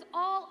centers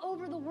all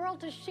over the world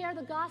to share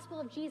the gospel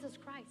of Jesus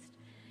Christ.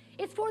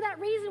 It's for that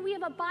reason we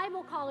have a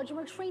Bible college and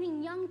we're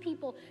training young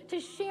people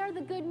to share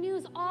the good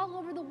news all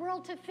over the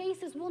world to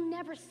faces we'll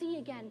never see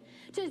again,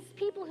 to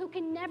people who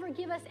can never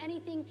give us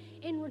anything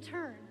in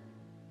return.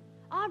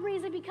 Aubrey,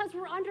 is it because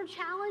we're under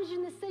challenged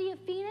in the city of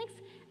Phoenix?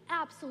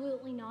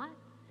 Absolutely not.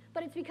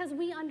 But it's because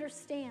we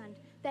understand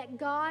that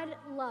God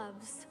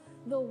loves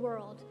the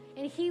world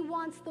and he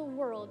wants the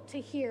world to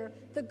hear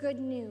the good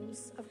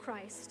news of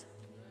Christ.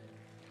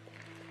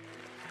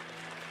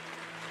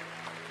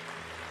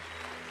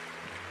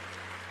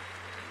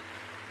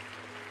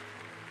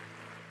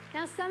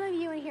 Now, some of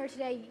you in here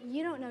today,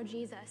 you don't know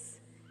Jesus.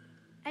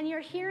 And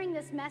you're hearing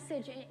this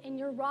message and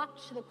you're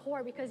rocked to the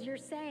core because you're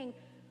saying,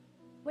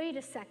 wait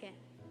a second,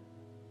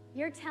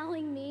 you're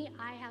telling me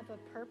I have a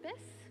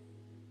purpose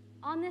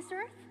on this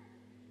earth?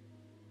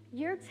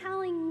 You're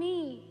telling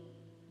me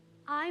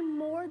I'm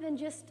more than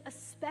just a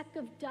speck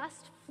of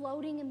dust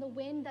floating in the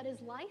wind that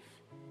is life?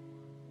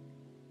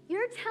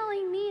 You're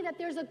telling me that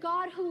there's a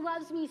God who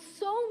loves me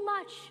so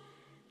much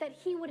that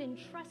he would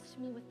entrust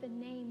me with the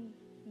name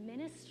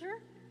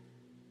minister?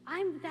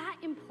 I'm that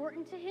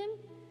important to him?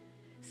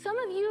 Some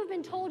of you have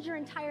been told your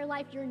entire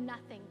life you're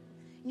nothing.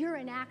 You're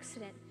an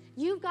accident.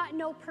 You've got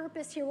no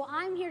purpose here. Well,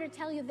 I'm here to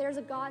tell you there's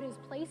a God who's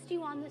placed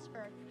you on this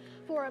earth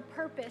for a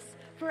purpose,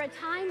 for a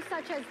time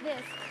such as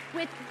this,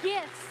 with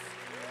gifts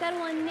that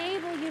will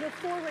enable you to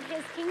forward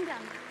his kingdom.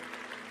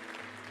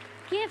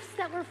 Gifts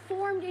that were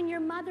formed in your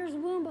mother's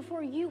womb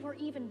before you were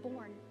even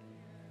born.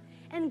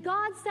 And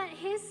God sent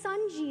his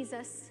son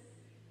Jesus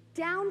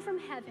down from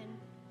heaven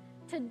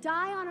to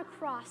die on a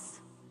cross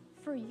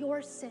for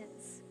your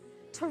sins,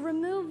 to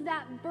remove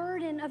that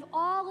burden of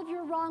all of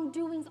your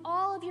wrongdoings,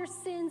 all of your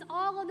sins,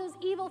 all of those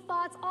evil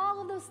thoughts,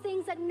 all of those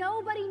things that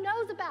nobody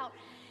knows about.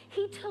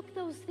 He took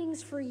those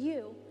things for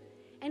you,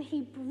 and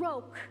he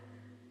broke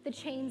the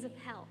chains of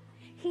hell.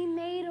 He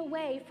made a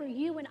way for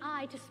you and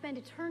I to spend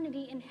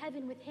eternity in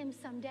heaven with him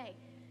someday.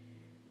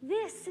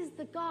 This is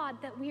the God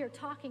that we are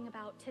talking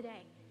about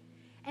today.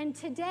 And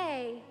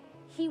today,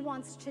 he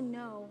wants to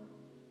know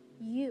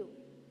you.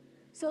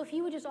 So if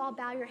you would just all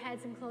bow your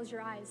heads and close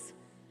your eyes.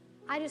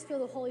 I just feel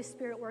the Holy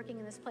Spirit working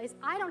in this place.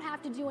 I don't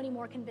have to do any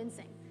more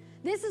convincing.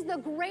 This is the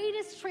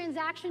greatest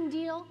transaction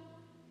deal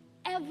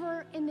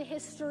ever in the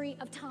history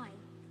of time.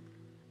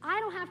 I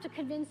don't have to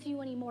convince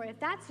you anymore. If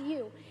that's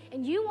you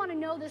and you want to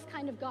know this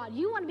kind of God,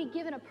 you want to be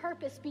given a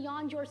purpose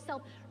beyond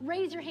yourself,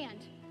 raise your hand.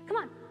 Come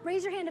on,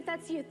 raise your hand if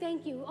that's you.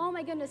 Thank you. Oh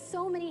my goodness,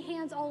 so many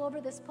hands all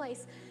over this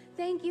place.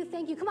 Thank you,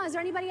 thank you. Come on, is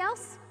there anybody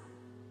else?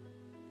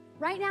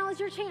 Right now is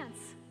your chance.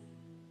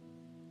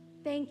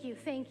 Thank you,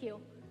 thank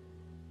you.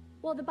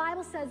 Well, the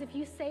Bible says if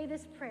you say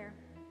this prayer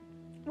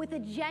with a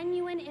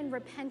genuine and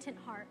repentant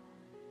heart,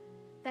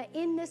 that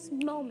in this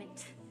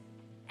moment,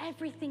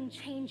 everything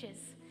changes.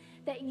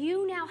 That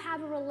you now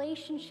have a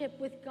relationship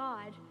with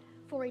God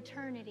for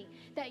eternity.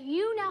 That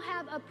you now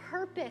have a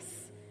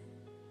purpose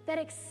that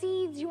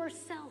exceeds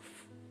yourself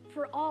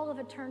for all of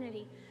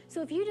eternity.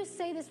 So if you just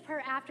say this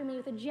prayer after me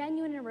with a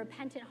genuine and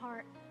repentant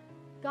heart,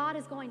 God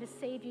is going to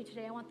save you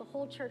today. I want the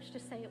whole church to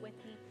say it with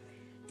me.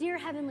 Dear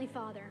Heavenly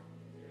Father,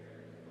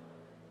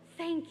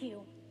 thank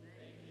you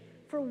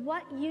for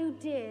what you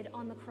did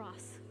on the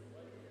cross.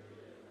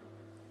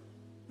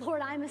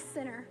 Lord, I'm a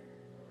sinner,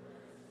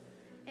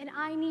 and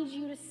I need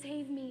you to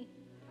save me.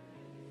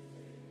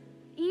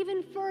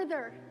 Even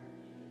further,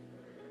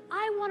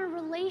 I want a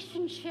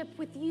relationship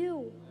with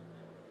you.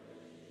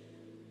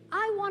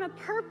 I want a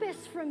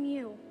purpose from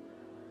you.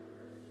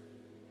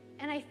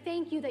 And I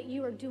thank you that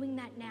you are doing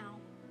that now.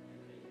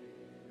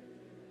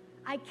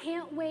 I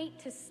can't wait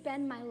to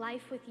spend my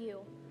life with you.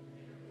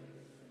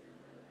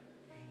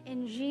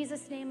 In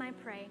Jesus' name I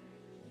pray.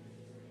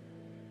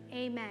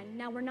 Amen.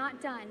 Now we're not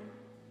done.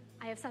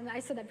 I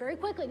said that very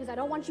quickly because I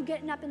don't want you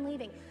getting up and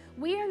leaving.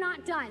 We are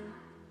not done.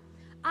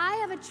 I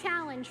have a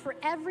challenge for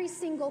every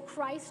single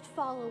Christ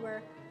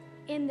follower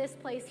in this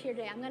place here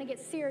today. I'm going to get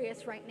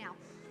serious right now.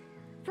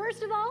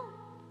 First of all,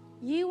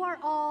 you are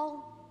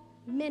all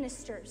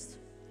ministers.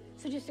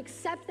 So just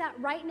accept that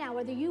right now,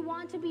 whether you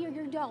want to be or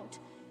you don't.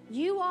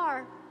 You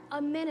are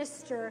a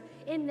minister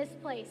in this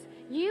place.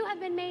 You have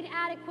been made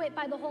adequate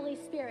by the Holy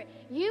Spirit.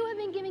 You have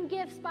been given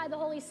gifts by the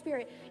Holy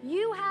Spirit.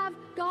 You have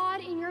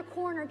God in your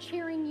corner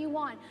cheering you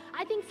on.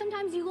 I think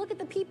sometimes you look at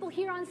the people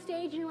here on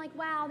stage and you're like,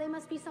 wow, they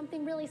must be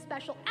something really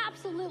special.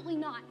 Absolutely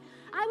not.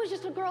 I was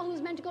just a girl who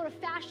was meant to go to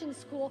fashion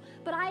school,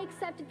 but I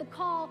accepted the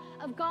call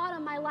of God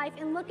on my life,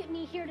 and look at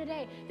me here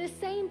today. The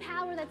same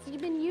power that's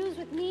been used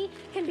with me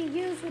can be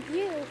used with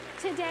you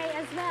today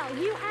as well.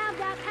 You have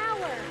that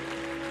power.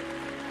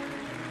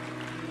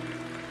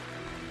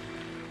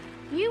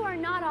 You are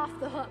not off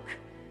the hook,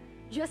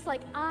 just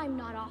like I'm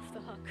not off the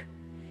hook.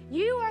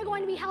 You are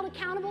going to be held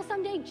accountable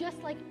someday,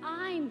 just like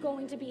I'm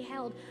going to be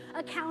held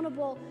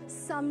accountable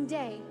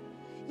someday.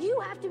 You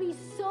have to be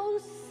so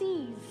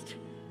seized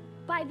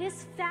by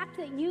this fact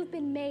that you've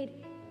been made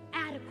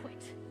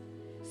adequate.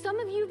 Some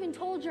of you have been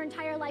told your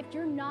entire life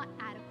you're not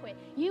adequate.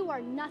 You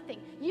are nothing.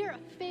 You're a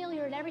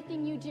failure at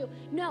everything you do.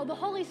 No, the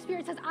Holy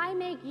Spirit says, I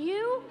make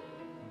you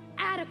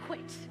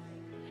adequate.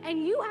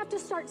 And you have to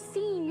start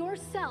seeing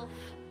yourself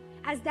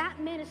as that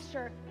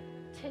minister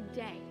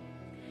today.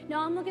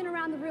 Now, I'm looking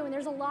around the room, and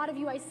there's a lot of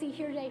you I see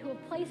here today who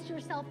have placed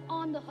yourself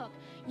on the hook.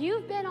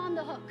 You've been on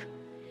the hook,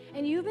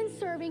 and you've been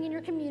serving in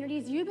your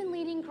communities. You've been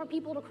leading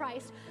people to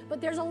Christ, but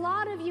there's a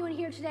lot of you in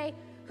here today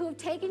who have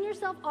taken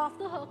yourself off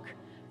the hook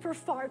for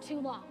far too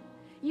long.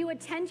 You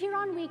attend here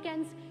on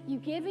weekends, you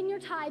give in your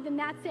tithe, and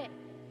that's it.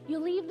 You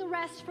leave the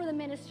rest for the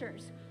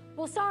ministers.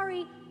 Well,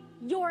 sorry,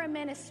 you're a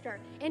minister.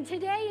 And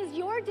today is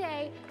your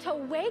day to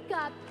wake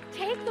up,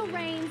 take the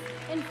reins,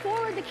 and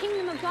forward the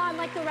kingdom of God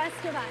like the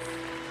rest of us.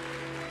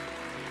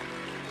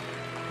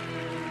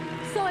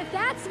 So if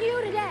that's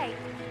you today,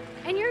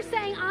 and you're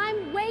saying,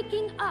 I'm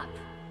waking up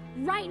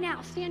right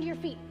now, stand to your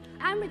feet.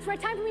 It's right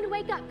time for me to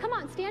wake up. Come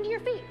on, stand to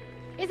your feet.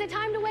 Is it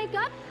time to wake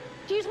up?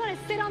 Do you just want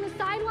to sit on the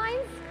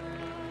sidelines?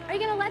 Are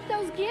you going to let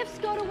those gifts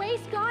go to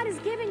waste? God has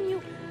given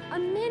you a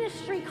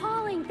ministry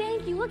calling.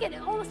 Thank you. Look at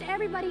almost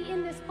everybody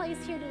in this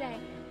place here today.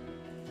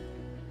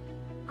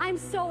 I'm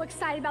so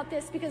excited about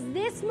this because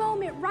this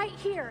moment right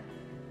here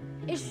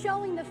is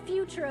showing the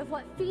future of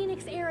what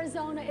Phoenix,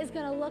 Arizona is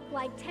going to look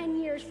like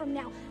 10 years from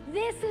now.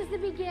 This is the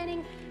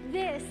beginning.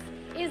 This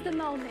is the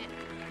moment.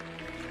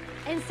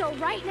 And so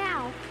right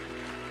now,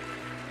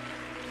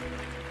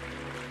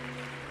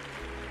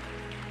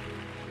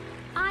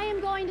 I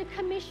am going to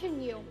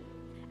commission you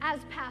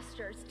as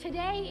pastors.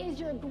 Today is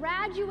your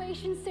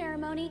graduation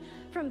ceremony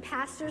from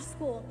pastor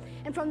school.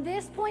 And from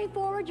this point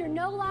forward, you're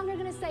no longer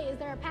going to say, is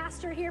there a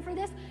pastor here for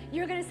this?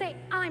 You're going to say,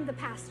 I'm the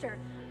pastor.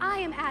 I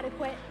am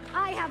adequate.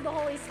 I have the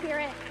Holy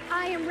Spirit.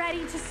 I am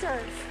ready to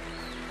serve.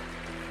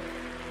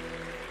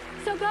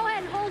 So go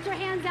ahead and hold your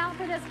hands out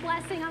for this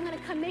blessing. I'm going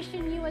to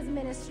commission you as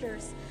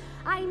ministers.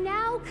 I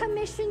now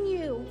commission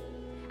you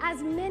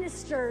as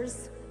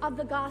ministers of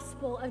the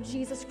gospel of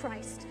Jesus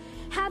Christ,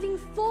 having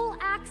full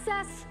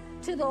access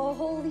to the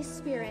Holy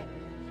Spirit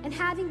and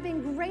having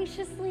been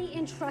graciously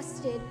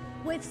entrusted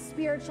with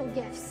spiritual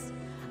gifts.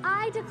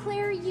 I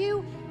declare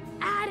you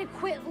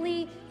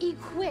adequately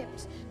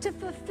equipped to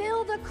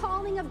fulfill the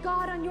calling of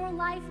God on your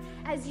life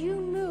as you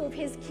move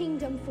his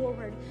kingdom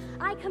forward.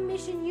 I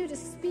commission you to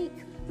speak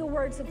the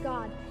words of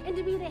God and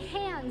to be the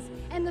hands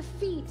and the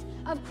feet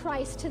of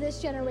Christ to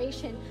this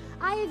generation.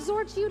 I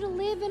exhort you to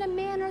live in a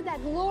manner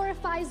that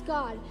glorifies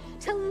God,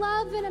 to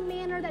love in a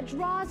manner that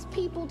draws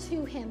people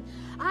to him.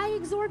 I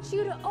exhort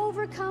you to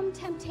overcome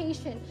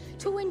temptation,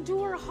 to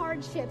endure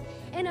hardship,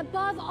 and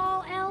above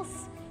all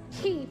else,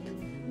 keep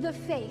the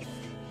faith.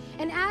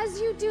 And as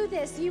you do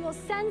this, you will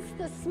sense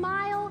the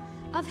smile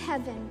of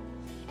heaven.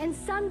 And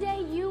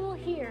someday you will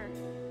hear,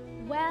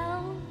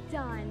 well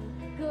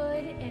done,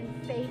 good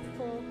and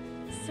faithful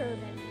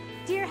servant.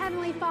 Dear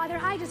Heavenly Father,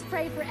 I just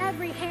pray for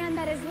every hand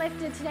that is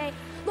lifted today.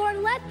 Lord,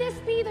 let this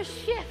be the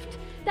shift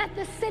that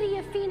the city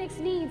of Phoenix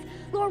needs.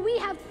 Lord, we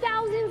have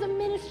thousands of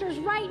ministers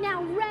right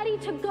now ready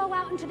to go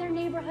out into their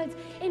neighborhoods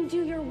and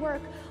do your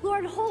work.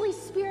 Lord, Holy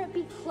Spirit,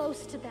 be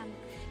close to them.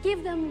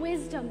 Give them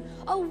wisdom.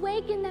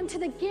 Awaken them to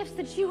the gifts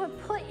that you have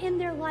put in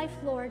their life,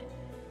 Lord.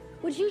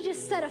 Would you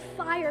just set a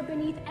fire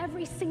beneath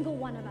every single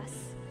one of us?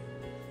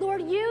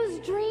 Lord,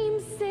 use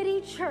Dream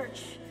City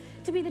Church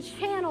to be the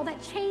channel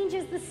that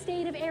changes the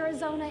state of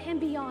Arizona and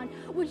beyond.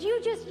 Would you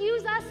just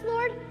use us,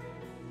 Lord?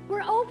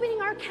 We're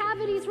opening our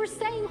cavities. We're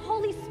saying,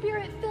 Holy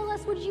Spirit, fill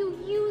us. Would you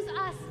use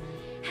us?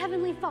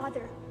 Heavenly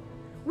Father,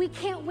 we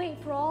can't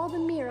wait for all the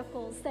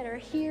miracles that are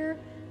here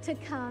to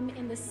come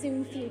in the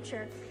soon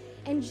future.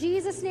 In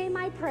Jesus' name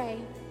I pray,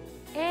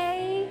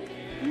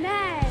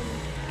 amen.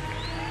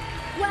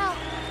 Well,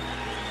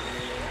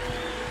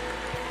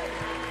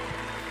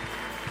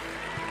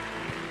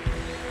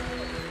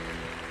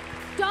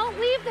 don't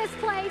leave this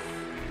place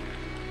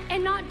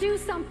and not do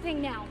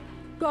something now.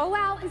 Go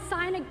out and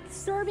sign a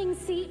serving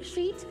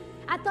sheet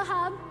at the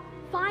hub.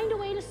 Find a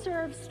way to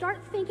serve. Start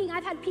thinking.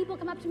 I've had people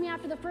come up to me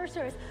after the first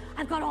service.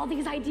 I've got all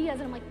these ideas.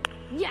 And I'm like,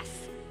 yes,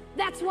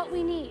 that's what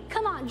we need.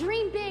 Come on,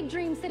 dream big,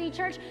 Dream City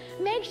Church.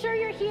 Make sure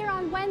you're here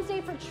on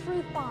Wednesday for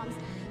Truth Bombs.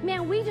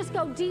 Man, we just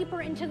go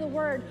deeper into the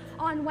Word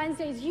on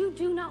Wednesdays. You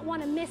do not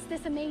want to miss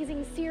this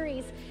amazing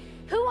series.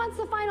 Who wants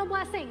the final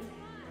blessing?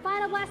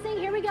 Final blessing,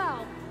 here we go.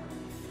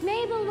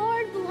 May the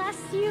Lord bless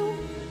you,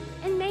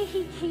 and may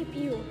he keep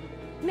you.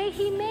 May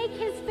he make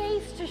his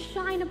face to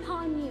shine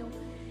upon you.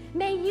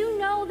 May you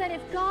know that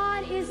if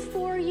God is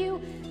for you,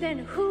 then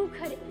who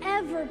could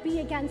ever be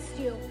against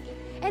you?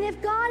 And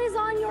if God is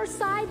on your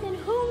side, then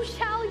whom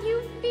shall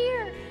you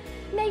fear?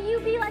 May you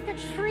be like a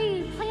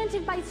tree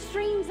planted by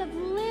streams of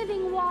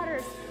living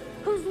waters,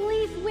 whose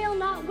leaf will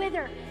not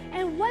wither.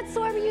 And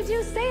whatsoever you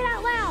do, say it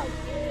out loud.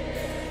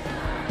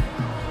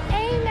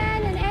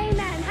 Amen and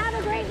amen. Have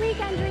a great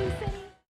weekend, Dream City.